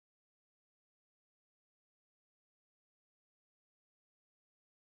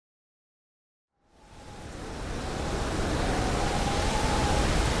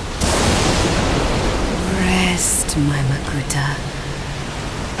Doctor.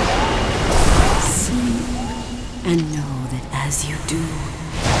 Sleep, and know that as you do,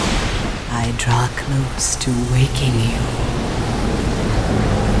 I draw close to waking you.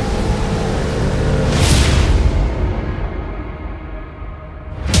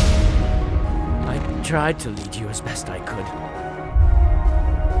 I tried to lead you as best I could.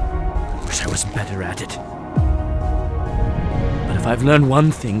 Wish I was better at it. But if I've learned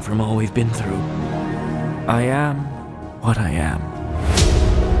one thing from all we've been through, I am what I am.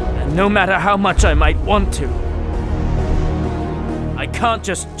 And no matter how much I might want to, I can't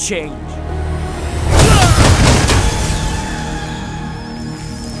just change.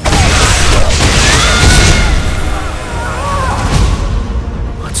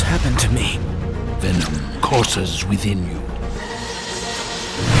 What's happened to me? Venom courses within you.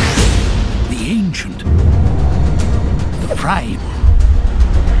 The ancient. The prime.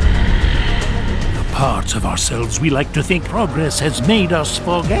 The parts of ourselves we like to think progress has made us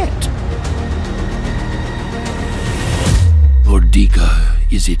forget. Bordika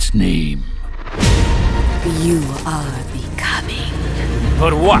is its name. You are becoming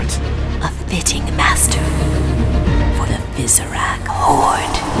But what? a fitting master for the Visorak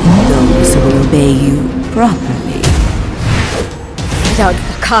Horde. Those who will obey you properly. Without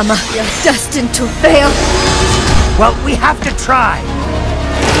Vakama, we are destined to fail. Well, we have to try.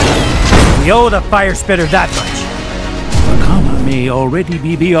 We owe the fire spitter that much. Vakama may already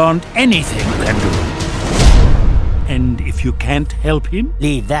be beyond anything you can do. And if you can't help him,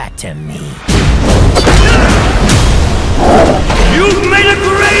 Leave that to me. you've made a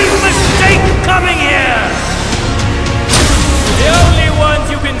grave mistake coming here! The only ones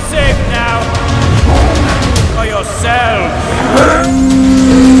you can save now are yourselves.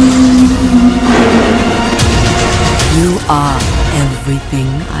 You are everything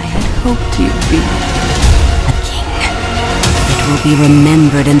I had hoped you'd be. A king. It will be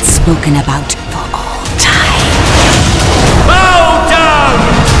remembered and spoken about for all time. Bow down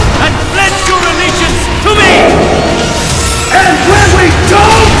and pledge your allegiance to me! And when we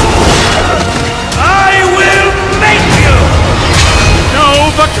don't, I will make you! No,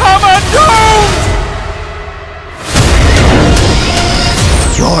 Vakama, don't!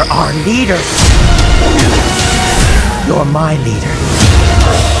 You're our leader. You're my leader.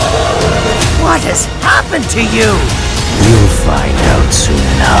 What has happened to you? You'll find out soon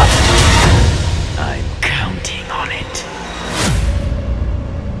enough.